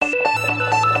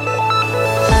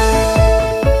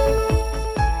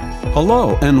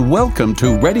Hello and welcome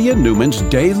to Reddy and Newman's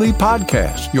Daily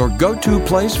Podcast, your go-to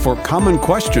place for common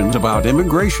questions about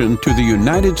immigration to the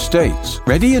United States.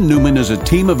 Reddy and Newman is a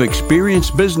team of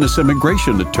experienced business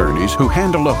immigration attorneys who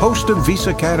handle a host of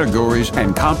visa categories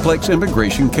and complex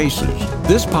immigration cases.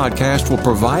 This podcast will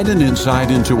provide an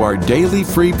insight into our daily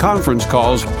free conference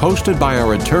calls hosted by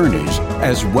our attorneys,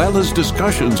 as well as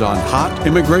discussions on hot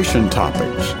immigration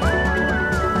topics.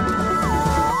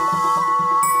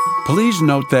 Please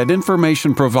note that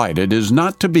information provided is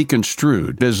not to be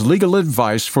construed as legal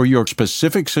advice for your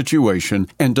specific situation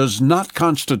and does not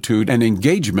constitute an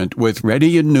engagement with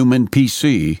Reddy and Newman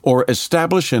PC or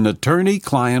establish an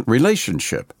attorney-client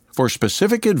relationship. For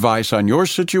specific advice on your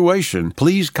situation,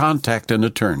 please contact an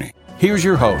attorney. Here's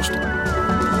your host.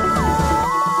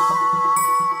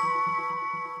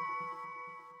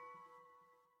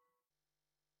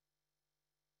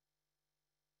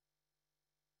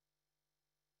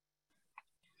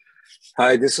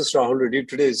 Hi, this is Rahul Reddy.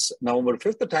 Today is November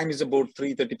 5th. The time is about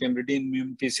 3:30 p.m. Reddy and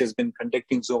Newman PC has been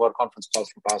conducting Zoom or conference calls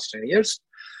for the past 10 years.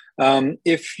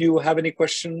 If you have any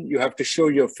question, you have to show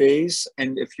your face.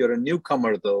 And if you're a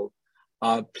newcomer, though,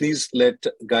 please let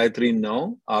Gayatri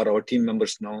know or our team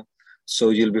members know, so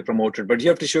you'll be promoted. But you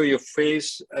have to show your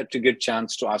face to get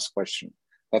chance to ask question.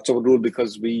 That's our rule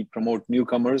because we promote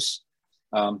newcomers.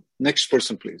 Next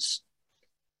person, please.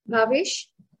 Bhavish?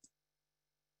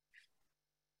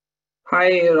 Hi,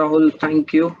 Rahul.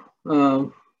 Thank you.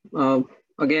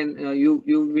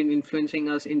 You've been influencing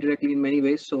us indirectly in many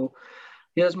ways. So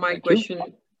here's my question.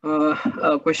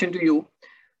 Question to you.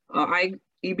 I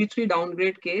EB3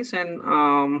 downgrade case, and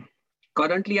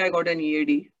currently I got an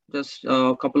EAD just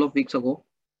a couple of weeks ago.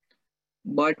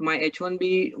 But my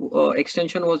H1B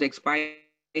extension was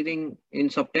expiring in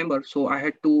September, so I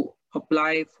had to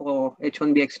apply for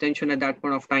H1B extension at that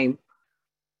point of time,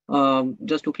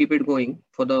 just to keep it going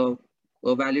for the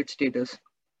valid status.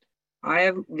 I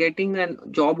am getting a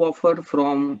job offer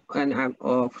from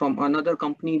another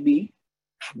company B.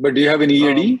 But do you have an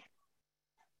EAD?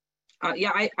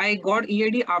 I got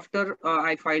EAD after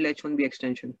I filed H1B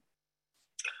extension.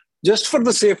 Just for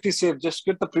the safety sake, just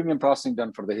get the premium processing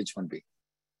done for the H1B.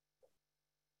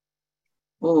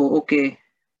 Oh, okay.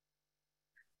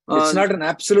 It's not an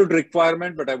absolute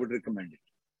requirement, but I would recommend it.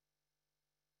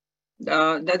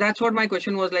 That's what my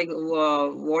question was, like,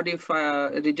 what if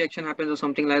rejection happens or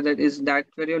something like that? Is that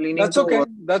where you're leaning? That's okay.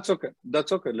 That's okay.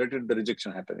 That's okay. Let the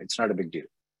rejection happen. It's not a big deal.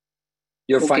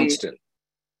 You're fine still.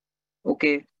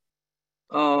 Okay.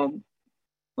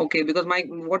 Okay, because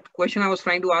what question I was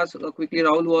trying to ask quickly,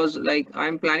 Rahul, was like,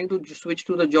 I'm planning to switch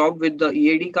to the job with the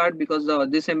EAD card because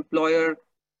this employer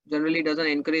generally doesn't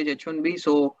encourage H1B.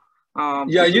 So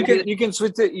you can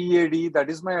switch the EAD. That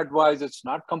is my advice. It's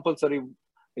not compulsory.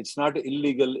 It's not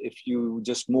illegal. If you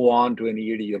just move on to an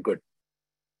EAD, you're good.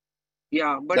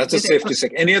 Yeah, but that's a safety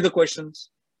sec. Any other questions?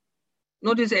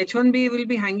 No, this H1B will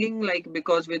be hanging, like,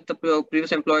 because with the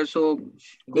previous employer, so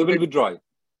they will withdraw it.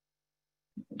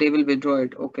 They will withdraw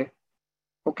it. Okay.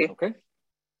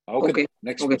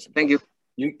 Next question. Thank you.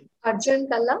 Arjun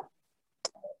Kalla?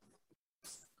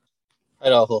 Hi,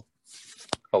 Rahul.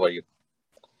 How are you?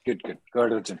 Good. Go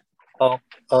ahead, Arjun.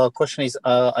 Question is,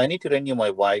 I need to renew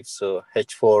my wife's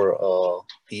H4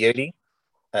 EAD,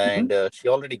 and she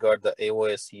already got the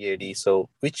AOS EAD. So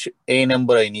which A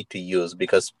number I need to use?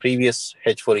 Because previous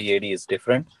H4 EAD is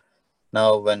different.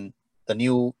 Now, when the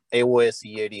new AOS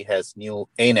EAD has new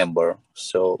A number,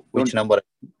 so which number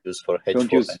I use for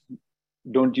H4?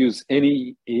 Don't use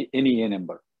any A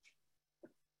number.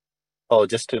 Oh,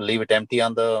 just to leave it empty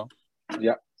on the...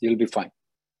 Yeah, you'll be fine.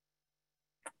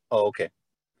 Oh, okay.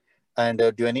 And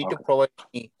do I need to provide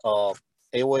any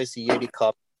AOS EAD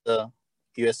copy of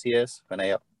the USCIS when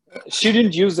I... She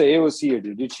didn't use the AOS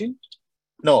EAD, did she?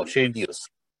 No, she didn't use.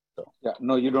 So. Yeah,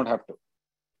 no, you don't have to.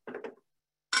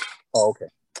 Oh, okay.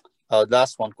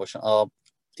 Last one question.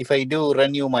 If I do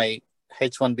renew my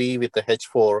H1B with the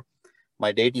H4,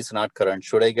 my date is not current.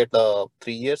 Should I get a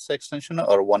 3 years extension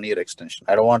or 1 year extension?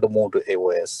 I don't want to move to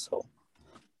AOS, so...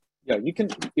 Yeah, you can,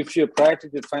 if your priority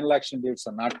date final action dates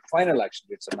are not current,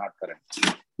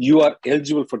 you are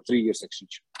eligible for 3 years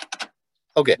extension.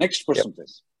 Okay. Next person,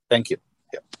 please. Thank you.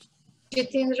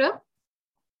 Jitendra?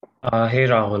 Hey,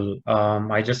 Rahul.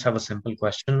 I just have a simple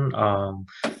question.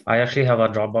 I actually have a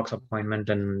Dropbox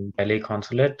appointment in Delhi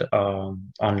Consulate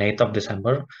on 8th of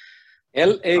December.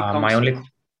 LA Consulate?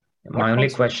 My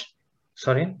only question,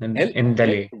 sorry, in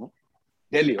Delhi.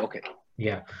 Delhi, okay.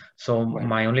 Yeah. So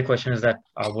my only question is that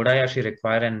would I actually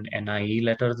require an NIE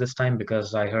letter this time?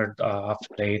 Because I heard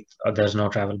after 8th, there's no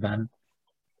travel ban.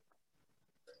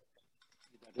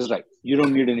 That is right. You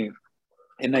don't need any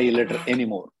NIE letter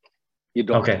anymore. You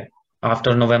don't. Okay.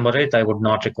 After November 8th, I would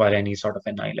not require any sort of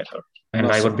NI letter. And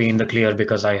No, I sir. would be in the clear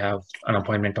because I have an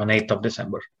appointment on 8th of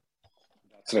December.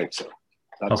 That's right, sir.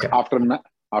 That's Okay.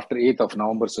 after 8th of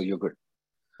November, so you're good.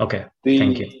 Okay.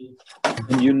 Thank you.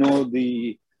 You know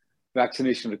the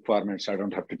vaccination requirements. I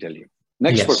don't have to tell you.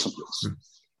 Next Yes. person, please.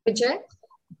 Vijay.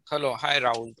 Hello. Hi,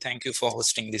 Rahul. Thank you for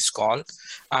hosting this call.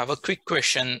 I have a quick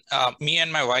question. Me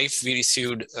and my wife, we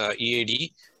received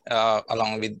EAD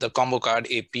along with the combo card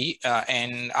AP,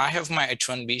 and I have my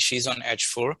H1B. She's on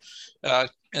H4.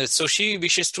 So she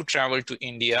wishes to travel to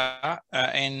India,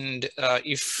 and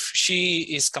if she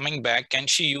is coming back, can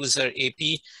she use her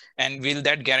AP? And will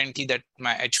that guarantee that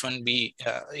my H1B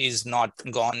is not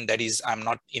gone? That is, I'm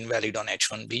not invalid on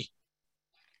H1B.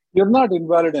 You're not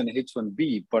invalid in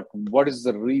H1B, but what is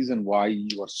the reason why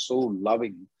you are so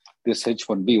loving this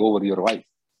H1B over your wife?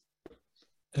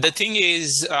 The thing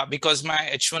is, because my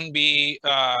H1B,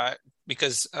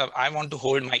 because I want to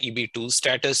hold my EB2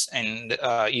 status, and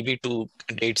EB2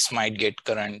 dates might get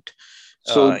current.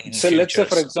 So let's say,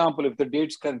 for example, if the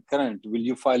dates current, will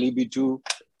you file EB2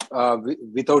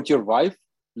 without your wife,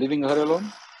 leaving her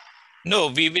alone? No,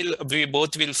 we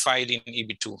both will file in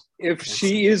EB2. If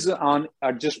she is on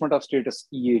adjustment of status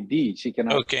EAD, she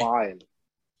cannot file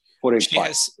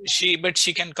 485. But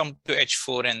she can come to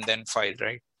H4 and then file,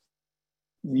 right?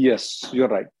 Yes, you're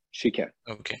right. She can.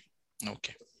 Okay.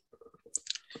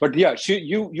 But yeah,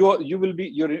 you will be,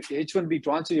 your H1B,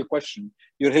 to answer your question,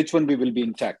 your H1B will be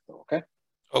intact though, okay?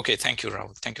 Okay, thank you,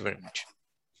 Rahul. Thank you very much.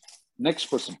 Next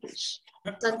person, please.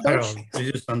 Santosh. This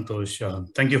is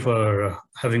Santosh. Thank you for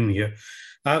having me here.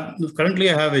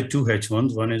 Currently, I have two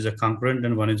H1s. One is a concurrent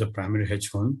and one is a primary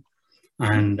H1.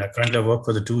 And currently, I work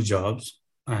for the two jobs.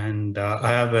 And I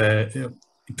have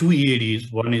two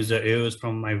EADs. One is the AOS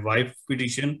from my wife's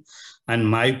petition and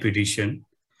my petition.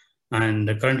 And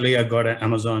currently, I got an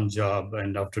Amazon job.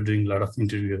 And after doing a lot of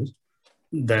interviews,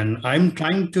 then I'm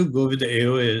trying to go with the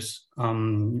AOS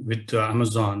with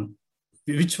Amazon.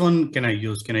 Which one can I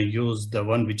use? Can I use the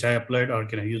one which I applied, or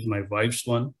can I use my wife's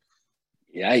one?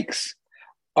 Yikes.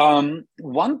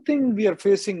 One thing we are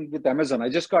facing with Amazon, I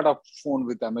just got off the phone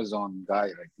with Amazon guy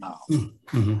right now.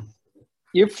 Mm-hmm.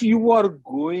 If you are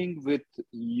going with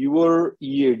your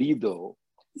EAD though,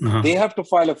 they have to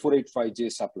file a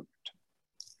 485J supplement.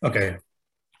 Okay.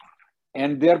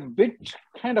 And they're a bit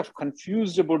kind of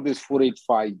confused about this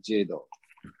 485J though.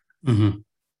 Mm-hmm.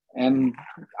 And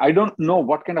I don't know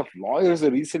what kind of lawyers they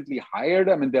recently hired.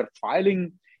 I mean, they're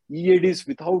filing EADs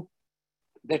without,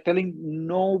 they're telling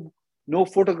no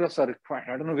photographs are required.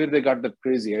 I don't know where they got that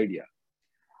crazy idea.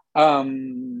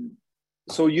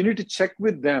 So you need to check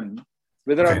with them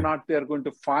whether or not they are going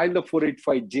to file the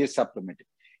 485J supplement.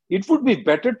 It would be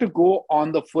better to go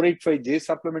on the 485J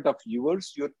supplement of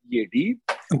yours, your EAD.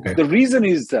 Okay. The reason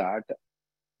is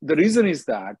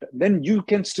that then you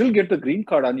can still get the green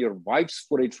card on your wife's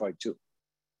 485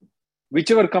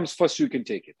 Whichever comes first, you can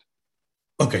take it.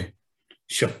 Okay,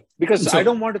 sure. Because I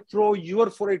don't want to throw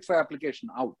your 485 application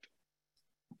out.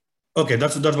 Okay,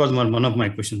 that was one of my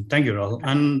questions. Thank you, Rahul.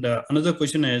 And another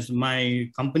question is, my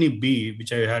company B,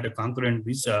 which I had a concurrent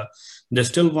visa, they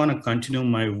still want to continue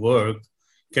my work.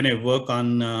 Can I work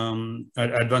on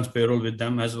advanced payroll with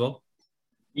them as well?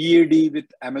 EAD with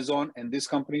Amazon and this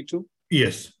company too?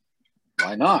 Yes.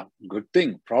 Why not? Good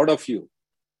thing. Proud of you.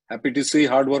 Happy to see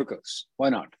hard workers. Why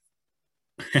not?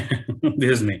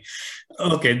 This is me.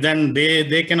 Okay, then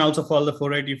they can also file the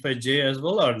 485J as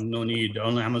well, or no need?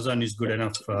 On Amazon is good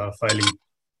enough filing.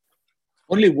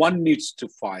 Only one needs to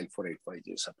file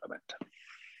 485J supplement.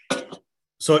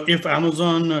 So if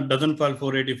Amazon doesn't file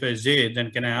 485J,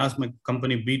 then can I ask my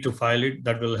company B to file it?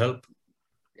 That will help.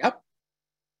 Yep.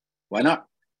 Why not?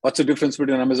 What's the difference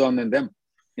between Amazon and them?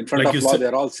 In front of law,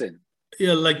 they're all same.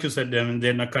 Yeah, like you said, I mean,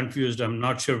 they're not confused. I'm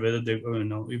not sure whether they,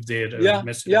 if they're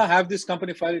messing up. Have this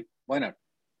company file it. Why not?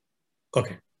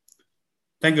 Okay.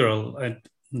 Thank you, Rahul.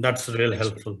 That's really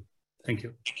helpful. Thank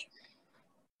you.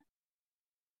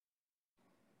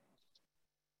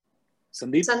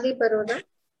 Sandeep Arora.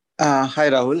 Hi,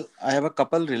 Rahul. I have a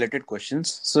couple related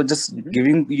questions. So just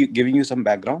giving you some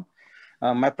background.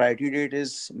 My priority date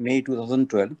is May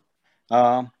 2012.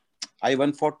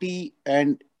 I-140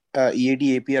 and EAD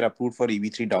AP are approved for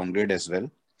EB3 downgrade as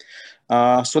well.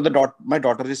 So my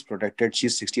daughter is protected.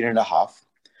 She's 16 and a half.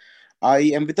 I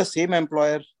am with the same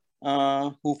employer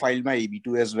who filed my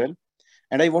EB2 as well.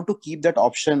 And I want to keep that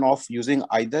option of using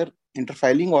either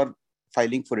interfiling or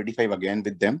filing 485 again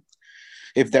with them,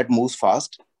 if that moves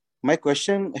fast. My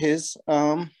question is,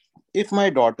 if my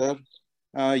daughter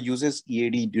uses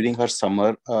EAD during her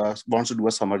summer, wants to do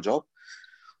a summer job,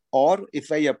 or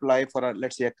if I apply for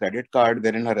let's say a credit card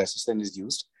wherein her SSN is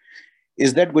used,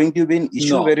 is that going to be an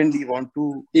issue wherein we want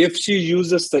to? If she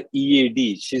uses the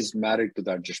EAD, she's married to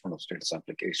the adjustment of status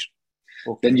application.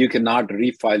 Okay. Then you cannot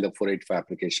refile the 485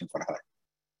 application for her.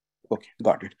 Okay,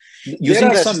 got it.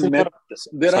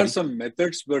 There are some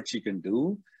methods where she can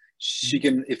do. She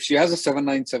can, if she has a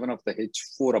 797 of the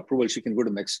H4 approval, she can go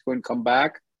to Mexico and come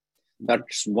back.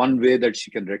 That's one way that she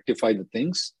can rectify the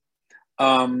things.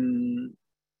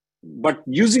 But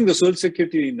using the Social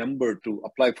Security number to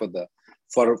apply for the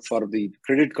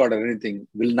credit card or anything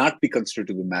will not be considered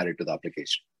to be married to the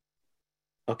application.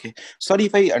 Okay. Sorry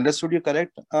if I understood you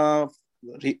correct.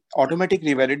 Automatic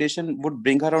revalidation would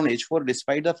bring her on H4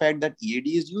 despite the fact that EAD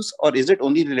is used, or is it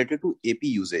only related to AP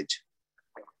usage?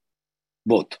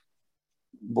 Both.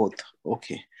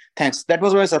 Okay. Thanks. That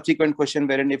was my subsequent question,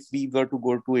 wherein if we were to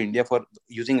go to India for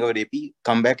using our AP,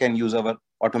 come back and use our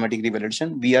automatic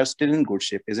revalidation, we are still in good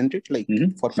shape, isn't it? Like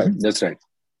for 5. That's right.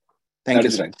 Thank you.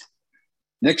 That is right.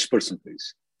 Next person,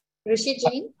 please. Rishi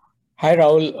Jain. Hi,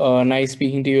 Rahul. Nice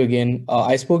speaking to you again.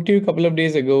 I spoke to you a couple of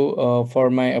days ago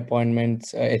for my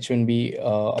appointments, H1B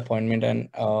appointment, and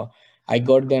I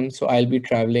got them. So I'll be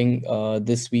traveling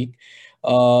this week.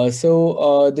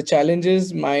 So the challenge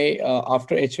is my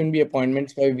after H1B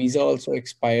appointments, my visa also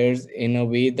expires in a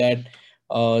way that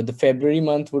the February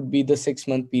month would be the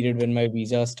 6-month period when my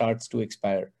visa starts to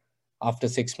expire after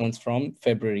 6 months from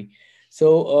February.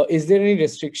 So is there any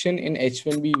restriction in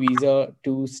H1B visa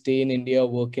to stay in India,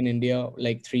 work in India,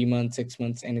 like 3 months, 6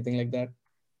 months, anything like that?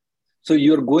 So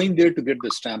you're going there to get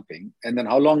the stamping. And then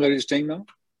how long are you staying now?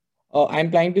 I'm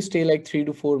planning to stay like 3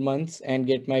 to 4 months and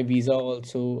get my visa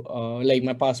also, like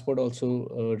my passport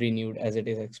also renewed as it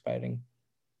is expiring.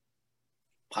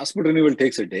 Passport renewal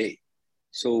takes a day.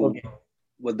 So,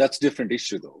 well, that's a different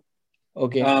issue though.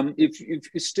 Okay. If you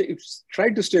try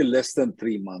to stay less than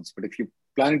 3 months, but if you're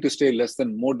planning to stay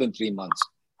more than 3 months,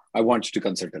 I want you to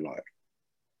consult a lawyer.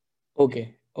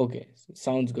 Okay.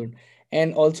 Sounds good.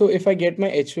 And also, if I get my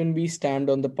H1B stamped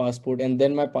on the passport and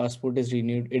then my passport is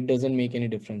renewed, it doesn't make any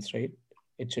difference, right?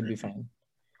 It should be fine.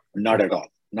 Not at all.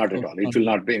 Not at all. It will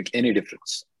not make any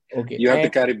difference. Okay. You have to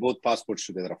carry both passports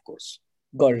together, of course.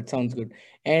 Got it. Sounds good.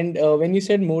 And when you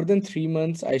said more than 3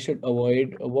 months, I should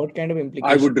avoid, what kind of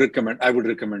implications? I would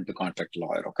recommend to contact a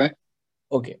lawyer. Okay.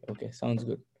 Okay. Sounds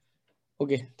good.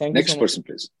 Okay. Thank you. Next person,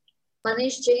 please.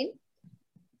 Manish Jain.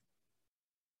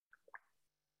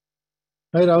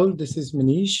 Hi, Rahul. This is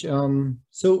Manish.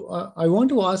 So I want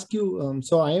to ask you,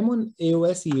 so I am on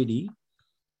AOS EAD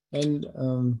and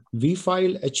we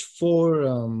file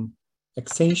H4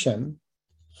 extension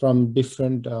from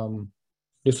different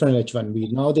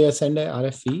H1B. Now they are sending an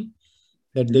RFE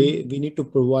that we need to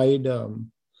provide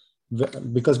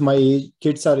because my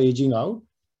kids are aging out.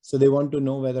 So they want to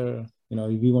know whether,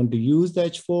 we want to use the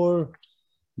H4,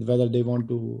 whether they want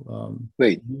to...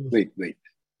 Wait.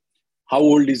 How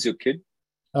old is your kid?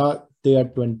 They are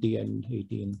 20 and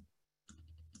 18.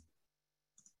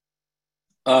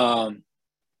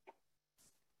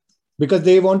 Because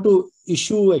they want to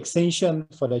issue extension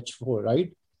for H4,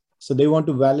 right? So they want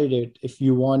to validate if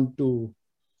you want to,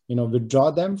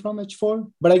 withdraw them from H4.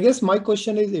 But I guess my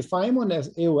question is, if I'm on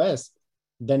AOS,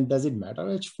 then does it matter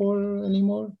H4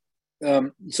 anymore?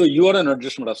 So you are an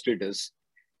adjustment of status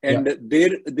and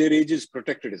their age is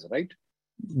protected, is it right?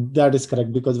 That is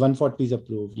correct, because 140 is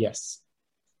approved, yes.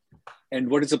 And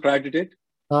what is the priority date?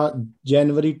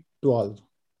 January 12.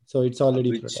 So it's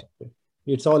already protected.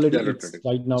 It's already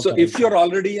right now. So if you're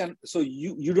already so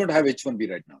you don't have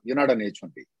H1B right now. You're not on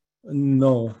H1B.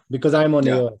 No, because I'm on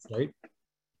AOS, right?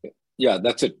 Yeah,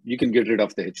 that's it. You can get rid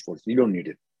of the H4. You don't need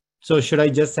it. So should I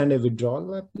just send a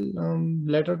withdrawal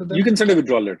letter to them? You can send a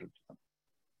withdrawal letter.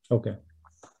 Okay.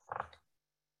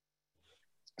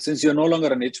 Since you're no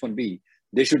longer on H1B,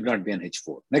 they should not be on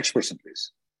H4. Next person,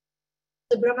 please.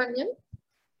 Subramanian.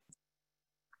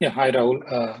 Yeah, hi Rahul.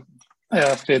 I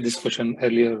asked this question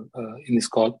earlier in this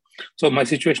call. So my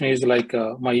situation is like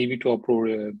my EB2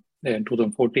 approved in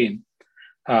 2014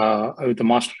 with the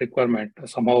master requirement.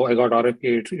 Somehow I got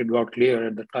RFA, it got clear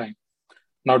at the time.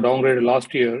 Now downgraded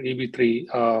last year,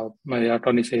 EB3, my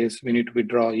attorney says we need to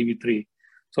withdraw EB3.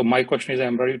 So my question is,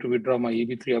 I'm ready to withdraw my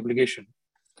EB3 obligation.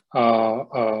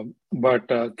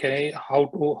 But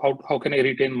how can I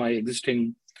retain my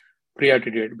existing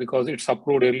priority date, because it's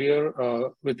approved earlier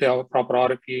with the proper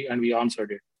RFE and we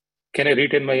answered it. Can I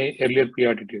retain my earlier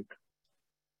priority date?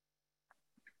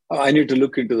 I need to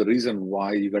look into the reason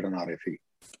why you got an RFE.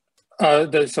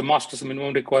 There's a master's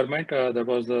minimum requirement. That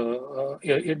was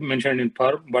it mentioned in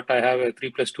PERM, but I have a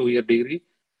 3+2 year degree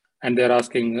and they're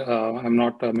asking,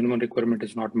 minimum requirement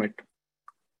is not met.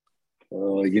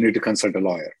 you need to consult a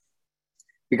lawyer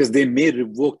because they may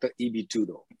revoke the EB2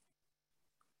 though.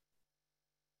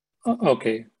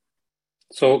 Okay.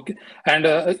 So, and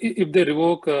if they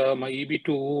revoke my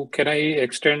EB2, can I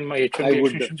extend my H1B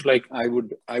extensions?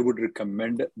 I would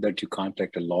recommend that you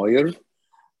contact a lawyer.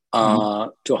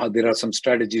 There are some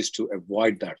strategies to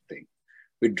avoid that thing.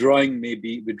 Withdrawing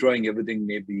everything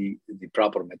may be the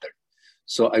proper method.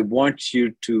 So I want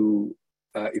you to,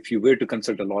 if you were to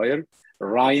consult a lawyer,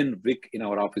 Ryan Wick in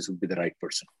our office would be the right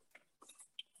person.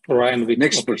 Ryan Wick.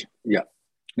 Next person. Yeah.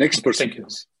 Next person. Thank you.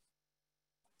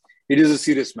 It is a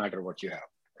serious matter what you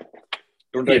have.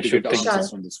 Don't try to get Vishal. answers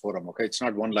from this forum, okay? It's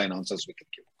not one-line answers we can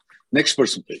give. Next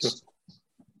person, please.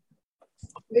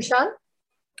 Vishal?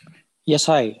 Yes,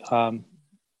 hi.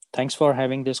 Thanks for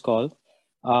having this call.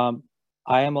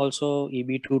 I am also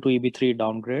EB2 to EB3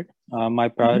 downgrade. My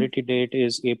priority date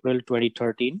is April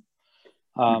 2013.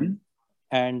 And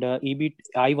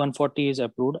I-140 is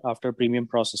approved after premium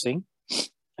processing.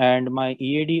 And my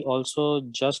EAD also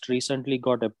just recently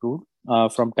got approved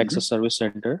from Texas Service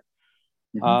Center.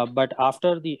 But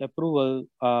after the approval,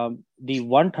 the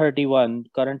 131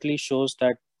 currently shows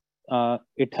that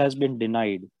it has been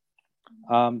denied.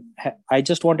 I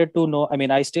just wanted to know,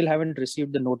 I still haven't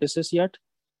received the notices yet,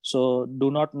 so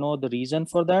do not know the reason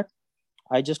for that.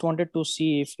 I just wanted to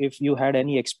see if you had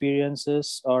any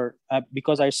experiences or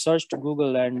because I searched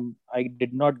Google and I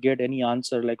did not get any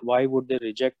answer, like why would they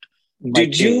reject my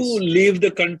Did case? you leave the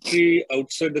country,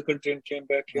 outside the country and came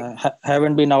back here?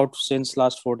 Haven't been out since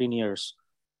last 14 years.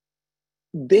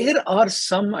 There are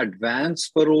some advance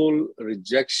parole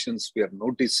rejections we are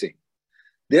noticing.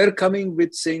 They're coming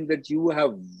with saying that you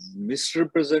have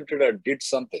misrepresented or did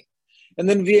something. And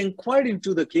then we inquired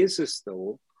into the cases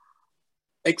though,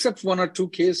 except one or two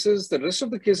cases, the rest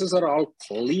of the cases are all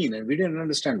clean and we didn't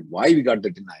understand why we got the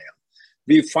denial.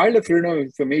 We filed a freedom of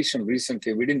information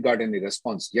recently. We didn't got any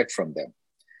response yet from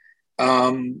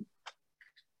them.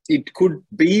 It could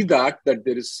be that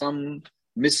there is some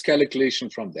miscalculation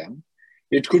from them.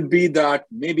 It could be that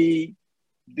maybe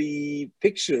the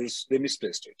pictures, they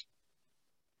misplaced it.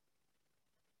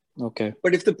 Okay.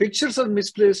 But if the pictures are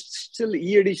misplaced, still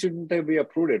EAD shouldn't be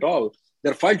approved at all.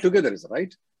 They're filed together, is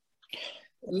right?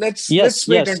 Let's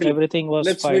wait until everything was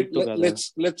filed together.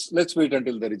 Let's wait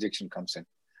until the rejection comes in.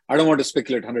 I don't want to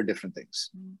speculate 100 different things.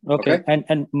 Okay.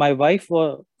 And my wife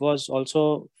was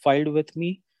also filed with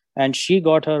me, and she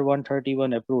got her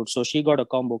 131 approved. So she got a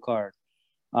combo card.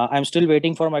 I'm still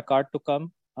waiting for my card to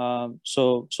come,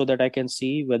 so that I can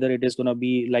see whether it is going to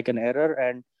be like an error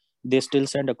and they still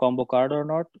send a combo card or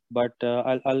not. But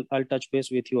I'll touch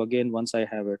base with you again once I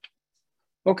have it.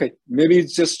 Okay, maybe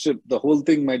it's just the whole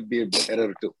thing might be an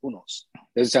error too. Who knows?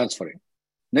 There's a chance for it.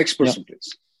 Next person,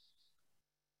 please.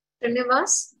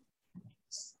 Srinivas?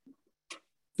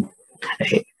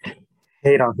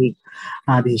 Hey Rahul,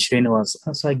 this is Srinivas.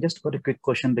 So I just got a quick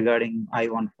question regarding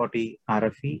I-140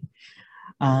 RFE.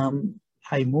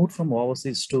 I moved from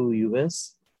overseas to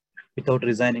US without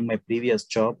resigning my previous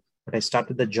job, but I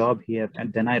started the job here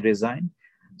and then I resigned.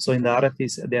 So in the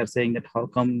RFEs, they are saying that how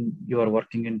come you are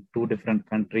working in two different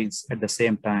countries at the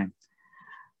same time?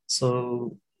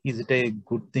 So is it a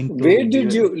good thing? Where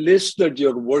did you list that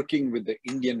you're working with the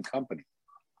Indian company?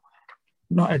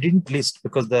 No, I didn't list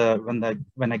because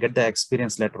when I get the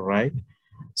experience letter, right?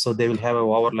 So they will have an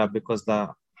overlap because the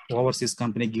overseas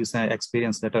company gives an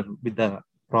experience letter with the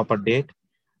proper date,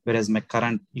 whereas my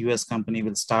current US company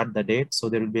will start the date. So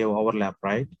there will be an overlap,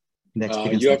 right?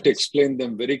 You have to explain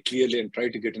them very clearly and try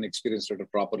to get an experience letter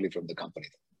properly from the company.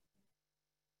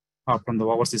 From the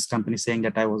overseas company saying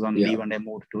that I was on leave and I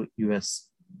moved to US.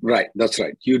 Right, that's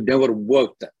right. You never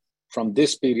worked from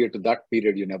this period to that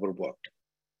period. You never worked.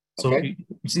 Okay?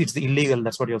 So it's illegal.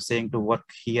 That's what you're saying, to work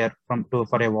here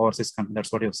for a overseas company.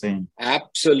 That's what you're saying.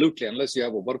 Absolutely, unless you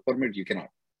have a work permit, you cannot.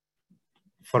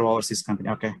 For overseas company,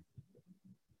 okay.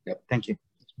 Yep. Thank you.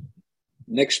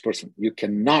 Next person. You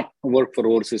cannot work for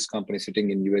overseas company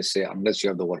sitting in USA unless you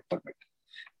have the work permit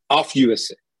of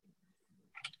USA.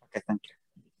 Okay, thank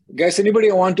you. Guys,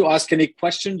 anybody want to ask any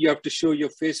question? You have to show your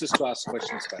faces to ask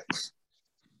questions, guys.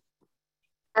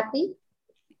 Happy?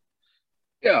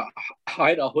 Yeah.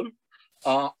 Hi, Rahul.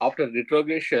 After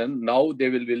retrogression, now will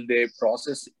they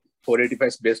process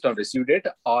 485s based on receive date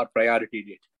or priority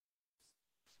date?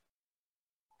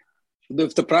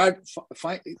 If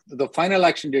the final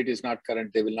action date is not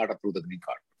current, they will not approve the green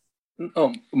card.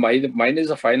 No, mine is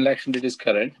the final action date is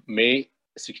current, May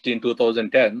 16,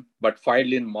 2010, but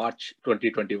filed in March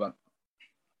 2021.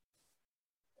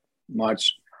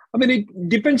 March. I mean, it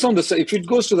depends on if it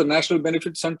goes to the National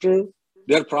Benefit Center,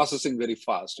 they're processing very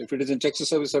fast. If it is in Texas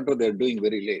Service Center, they're doing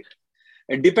very late.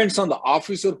 It depends on the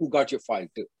officer who got your file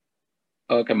too.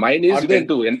 Okay, mine is went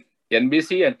to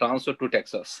NBC and transferred to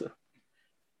Texas.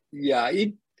 Yeah,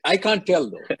 I can't tell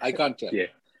though. I can't tell. Yeah.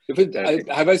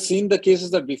 Have I seen the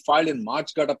cases that we filed in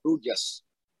March got approved? Yes,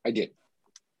 I did.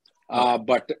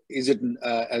 But is it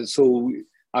so?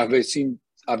 Have I seen?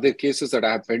 Are there cases that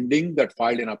I have pending that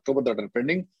filed in October that are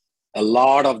pending? A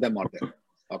lot of them are there.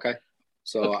 Okay,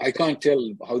 so I can't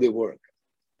tell how they work.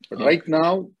 But right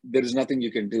now, there is nothing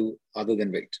you can do other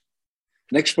than wait.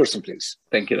 Next person, please.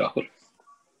 Thank you, Rahul.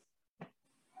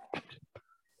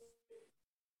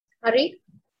 Hari?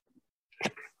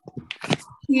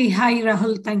 Hey, hi,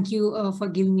 Rahul. Thank you for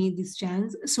giving me this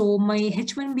chance. So my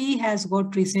H-1B has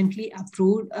got recently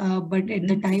approved, but at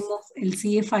the time of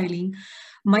LCA filing,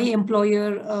 my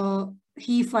employer,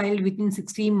 he filed within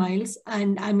 60 miles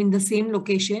and I'm in the same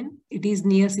location. It is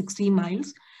near 60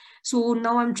 miles. So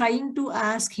now I'm trying to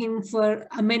ask him for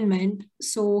amendment.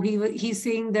 So he's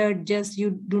saying that just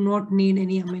you do not need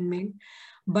any amendment.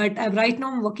 But right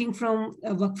now I'm working from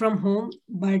work from home.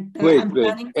 But wait.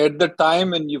 planning... At the time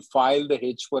when you filed the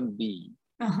H-1B,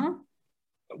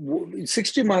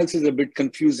 60 miles is a bit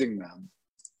confusing, ma'am.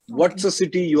 Okay. What's the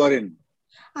city you are in?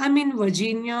 I'm in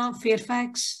Virginia,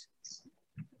 Fairfax.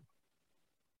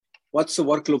 What's the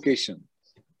work location?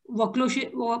 Work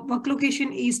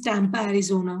location is Tampa,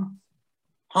 Arizona.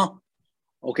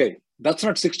 Okay, that's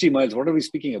not 60 miles. What are we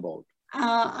speaking about?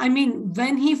 I mean,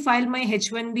 when he filed my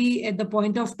H-1B at the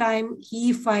point of time,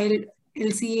 he filed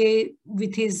LCA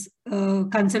with his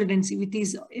consultancy, with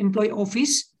his employee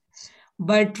office.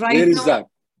 But right now... Where is that?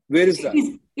 Where is that?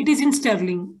 It is in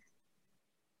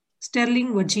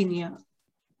Sterling, Virginia.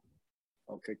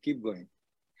 Okay, keep going.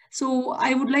 So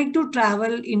I would like to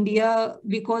travel India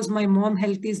because my mom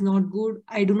health is not good.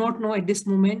 I do not know at this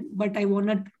moment, but I want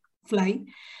to fly.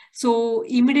 So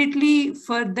immediately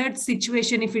for that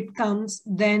situation, if it comes,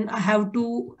 then I have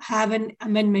to have an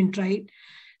amendment, right?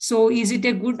 So is it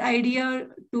a good idea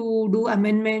to do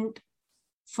amendment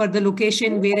for the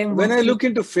location where I'm working? When I look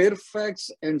into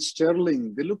Fairfax and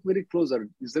Sterling, they look very close.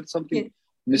 Is that something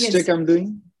mistake I'm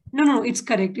doing? No, it's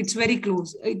correct. It's very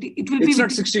close. It will it's be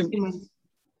not 60 miles.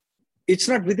 It's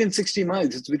not within 60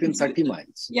 miles. It's within 30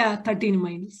 miles. Yeah, 13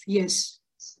 miles. Yes.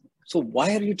 So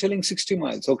why are you telling 60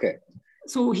 miles? Okay.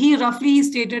 So he roughly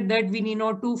stated that we need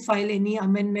not to file any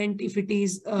amendment if it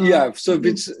is. So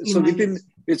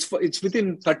it's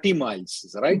within 30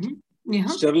 miles, right? Yeah.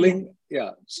 Sterling.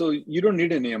 Yeah. So you don't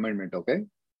need any amendment. Okay.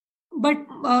 But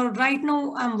right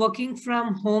now I'm working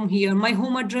from home here. My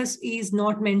home address is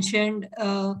not mentioned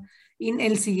in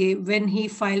LCA when he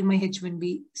filed my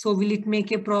H-1B. So will it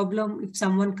make a problem if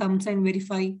someone comes and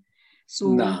verify?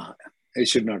 So no, it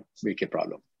should not make a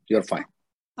problem. You're fine.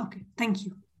 Okay, thank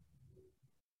you.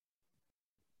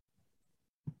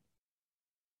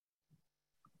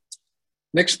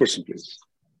 Next person, please.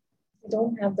 I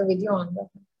don't have the video on, but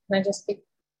can I just speak?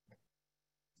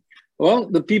 Well,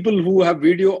 the people who have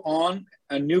video on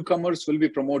and newcomers will be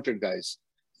promoted, guys.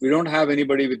 We don't have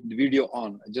anybody with video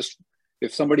on. Just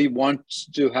if somebody wants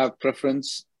to have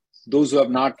preference, those who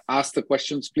have not asked the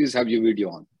questions, please have your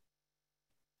video on.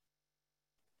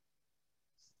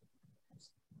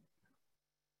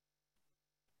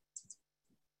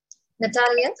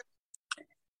 Natalia?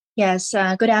 Yes,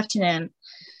 good afternoon.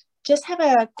 Just have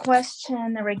a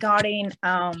question regarding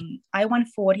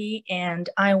I-140 and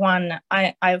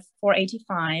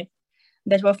I-485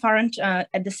 that were filed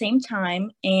at the same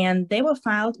time, and they were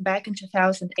filed back in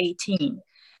 2018.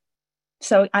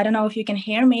 So I don't know if you can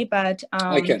hear me, but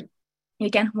I can. You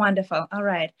can? Wonderful. All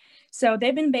right. So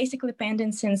they've been basically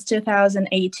pending since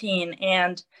 2018.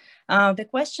 And the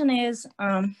question is,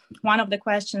 one of the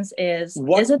questions is...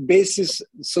 What basis?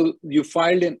 So you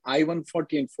filed an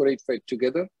I-140 and 485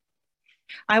 together?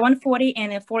 I-140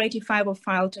 and a 485 were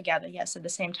filed together, yes, at the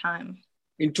same time.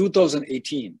 In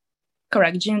 2018?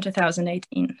 Correct, June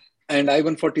 2018. And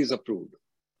I-140 is approved?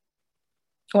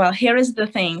 Well, here is the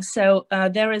thing. So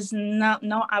there is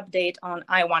no update on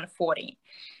I-140.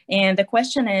 And the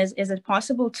question is it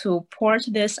possible to port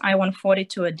this I-140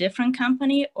 to a different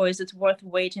company, or is it worth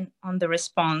waiting on the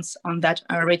response on that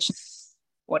original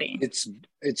 40?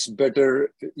 It's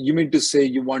better. You mean to say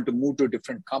you want to move to a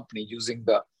different company using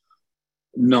the...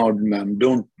 No, ma'am,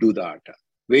 don't do that.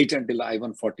 Wait until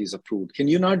I-140 is approved. Can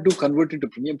you not do convert into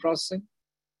premium processing?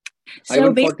 So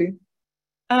I-140?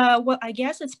 Well, I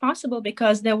guess it's possible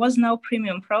because there was no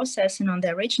premium processing on the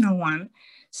original one.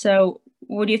 So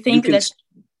would you think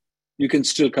you can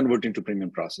still convert into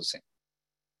premium processing?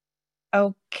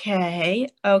 Okay.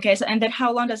 So, and then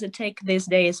how long does it take these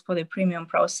days for the premium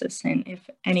processing, if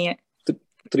any?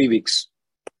 3 weeks.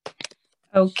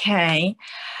 Okay.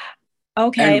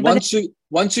 Okay. And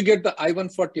once you get the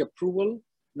I-140 approval,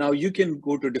 now you can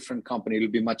go to a different company.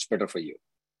 It'll be much better for you.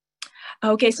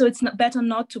 Okay, so it's better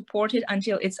not to port it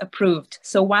until it's approved.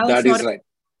 So while that it's not, is right.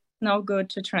 No good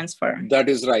to transfer. That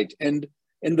is right. And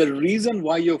the reason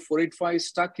why your 485 is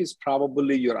stuck is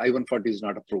probably your I-140 is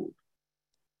not approved.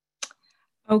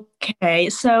 Okay,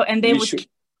 so and they would keep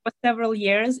for several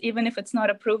years, even if it's not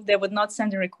approved, they would not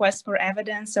send a request for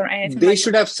evidence or anything. They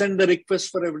should have sent the request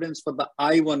for evidence for the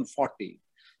I-140.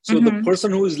 So the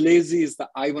person who is lazy is the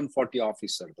I-140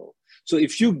 officer, though. So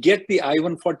if you get the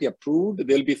I-140 approved,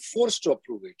 they'll be forced to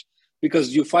approve it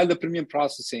because you file the premium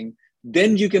processing.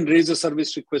 Then you can raise a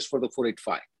service request for the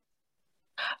 485.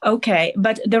 Okay,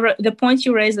 but the point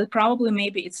you raised that probably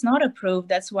maybe it's not approved.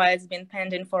 That's why it's been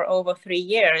pending for over 3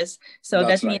 years. So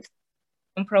that means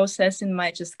processing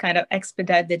might just kind of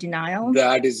expedite the denial.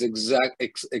 That is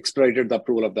expedited the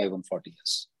approval of the I-140.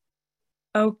 Yes.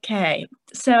 Okay,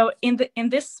 so in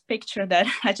this picture that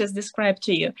I just described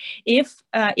to you, is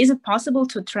it possible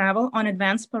to travel on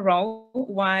advanced parole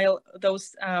while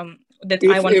those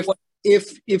I-140?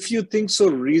 If you think so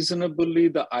reasonably,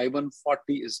 the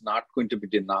I-140 is not going to be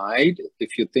denied.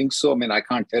 If you think so, I mean, I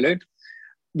can't tell it.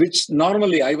 Which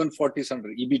normally I-140 is under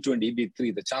EB2 and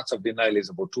EB3. The chance of denial is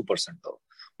about 2% though.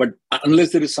 But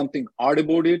unless there is something odd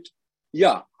about it,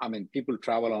 yeah, I mean, people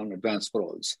travel on advanced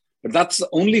paroles. But that's the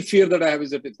only fear that I have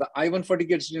is that if the I-140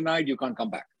 gets denied, you can't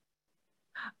come back.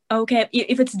 Okay,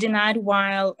 if it's denied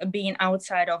while being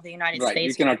outside of the United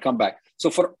States. You cannot come back.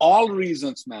 So for all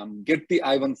reasons, ma'am, get the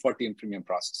I-140 in premium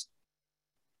process.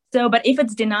 So, but if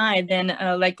it's denied, then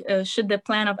should the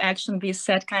plan of action be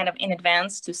set kind of in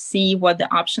advance to see what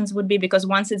the options would be? Because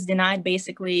once it's denied,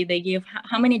 basically they give,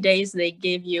 how many days they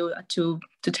give you to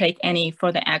take any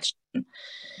further action?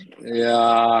 Yeah,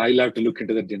 I'll have to look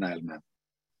into the denial, ma'am.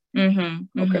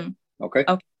 Okay.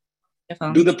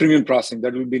 Do the premium processing.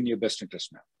 That will be in your best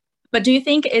interest, ma'am. But do you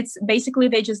think it's basically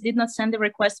they just did not send the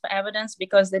request for evidence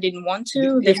because they didn't want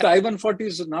to? If the I-140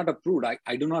 is not approved,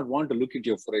 I do not want to look at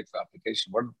your 485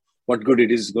 application. What good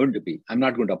it is going to be. I'm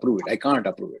not going to approve it. I can't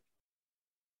approve it.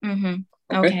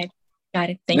 Okay. Got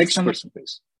it. Thank you so much. Next person,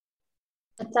 please.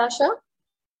 Natasha?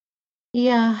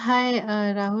 Yeah, hi,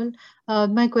 Rahul.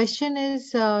 My question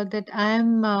is that I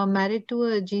am married to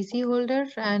a GC holder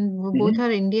and both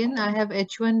are Indian. I have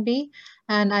H-1B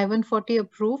and I-140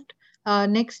 approved.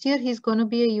 Next year, he's going to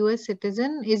be a US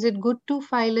citizen. Is it good to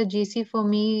file a GC for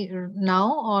me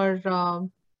now or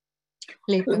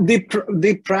later?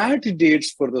 The priority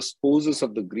dates for the spouses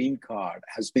of the green card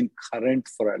has been current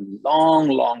for a long,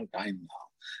 long time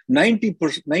now.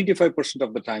 95%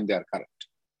 of the time they are current.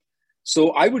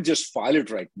 So I would just file it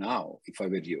right now if I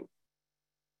were you.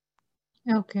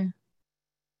 Okay.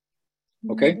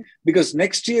 Okay, because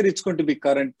next year it's going to be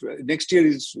current. Next year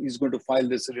he's going to file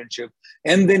the citizenship,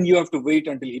 and then you have to wait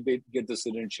until he get the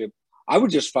citizenship. I would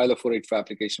just file a 485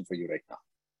 application for you right now.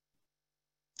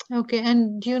 Okay,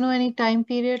 and do you know any time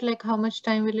period? Like how much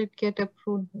time will it get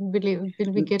approved? Will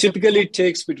we get? Typically, it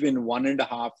takes between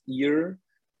 1.5 years.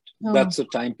 That's the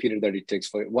time period that it takes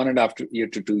for 1.5 year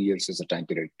to 2 years is the time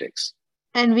period it takes.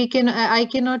 And I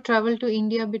cannot travel to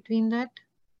India between that.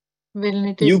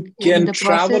 You can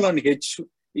travel on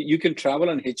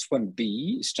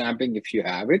H-1B stamping if you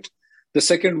have it. The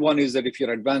second one is that if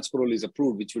your advance parole is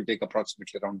approved, which will take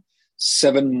approximately around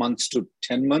 7 months to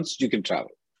 10 months, you can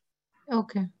travel.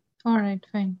 Okay. All right.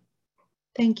 Fine.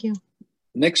 Thank you.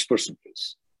 Next person,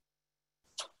 please.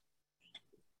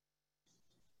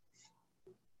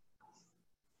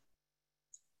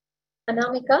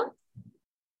 Anamika?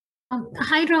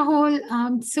 Hi,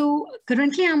 Rahul. So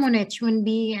currently I'm on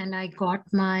H-1B and I got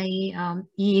my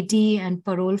EAD and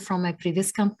parole from my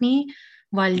previous company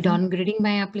while downgrading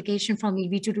my application from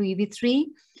EB2 to EB3.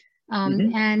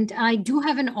 And I do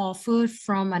have an offer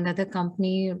from another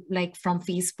company, like from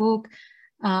Facebook.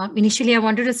 Initially, I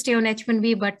wanted to stay on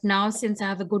H-1B, but now since I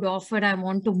have a good offer, I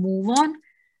want to move on.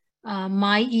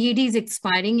 My EAD is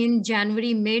expiring in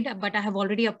January mid, but I have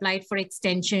already applied for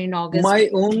extension in August. My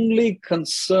only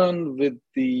concern with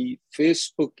the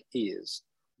Facebook is,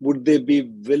 would they be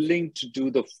willing to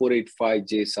do the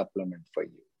 485J supplement for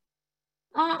you?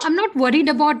 I'm not worried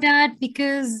about that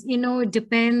because, it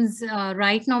depends.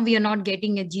 Right now, we are not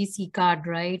getting a GC card,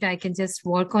 right? I can just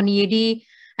work on EAD.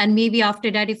 And maybe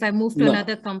after that, if I move to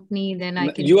another company, then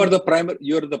I can. You're the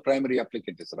primary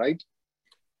applicant, right?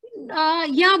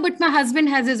 Yeah, but my husband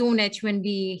has his own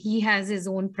H-1B. He has his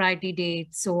own priority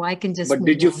date, so I can just. But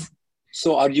did you?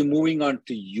 So, are you moving on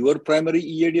to your primary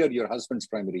EAD or your husband's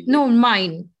primary EAD? No,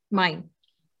 mine.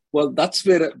 Well, that's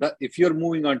where if you're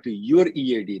moving on to your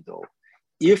EAD, though,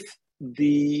 if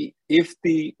if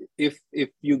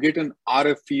you get an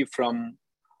RFE from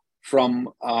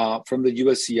the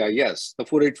USCIS, the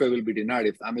 485 will be denied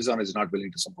if Amazon is not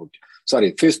willing to support you.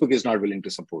 Sorry, Facebook is not willing to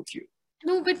support you.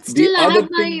 No, but still I have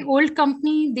my old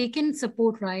company, they can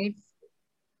support, right?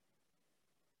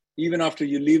 Even after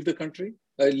you leave the country,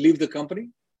 leave the company?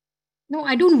 No,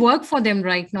 I don't work for them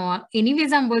right now.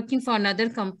 Anyways, I'm working for another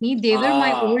company. They were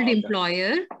my old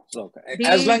employer. Okay.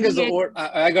 As long as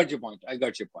I got your point.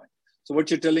 So what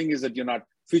you're telling is that you're not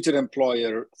future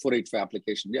employer 485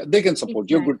 application. Yeah, they can support.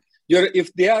 Exactly. You're good.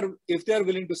 If they are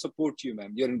willing to support you,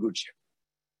 ma'am, you're in good shape.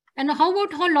 And how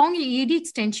about how long EAD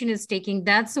extension is taking?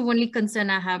 That's the only concern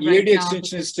I have right now. EAD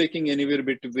extension is taking anywhere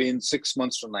between 6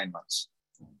 months to 9 months.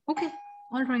 Okay.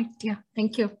 All right. Yeah.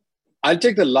 Thank you. I'll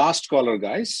take the last caller,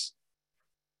 guys.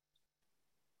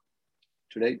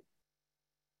 Today.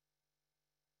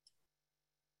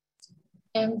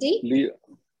 MD? Leo.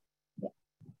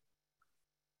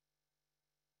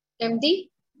 MD?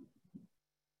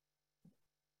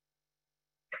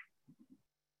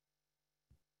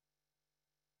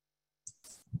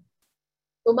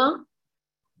 Uma?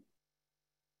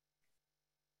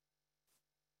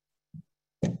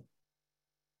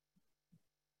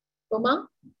 Uma?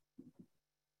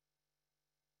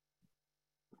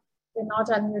 You're not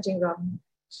unmuting, Ram.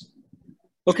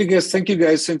 Okay, guys. Thank you,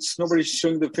 guys. Since nobody's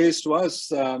showing the face to us,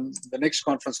 the next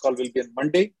conference call will be on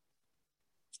Monday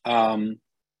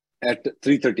at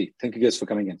 3:30. Thank you, guys, for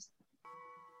coming in.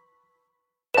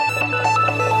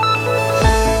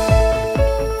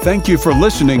 Thank you for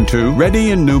listening to Reddy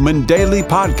and Newman Daily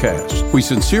Podcast. We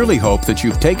sincerely hope that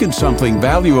you've taken something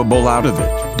valuable out of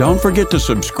it. Don't forget to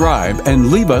subscribe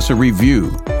and leave us a review.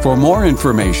 For more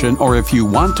information, or if you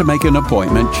want to make an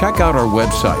appointment, check out our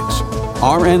websites,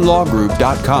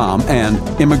 rnlawgroup.com and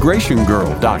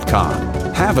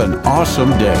immigrationgirl.com. Have an awesome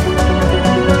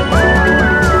day.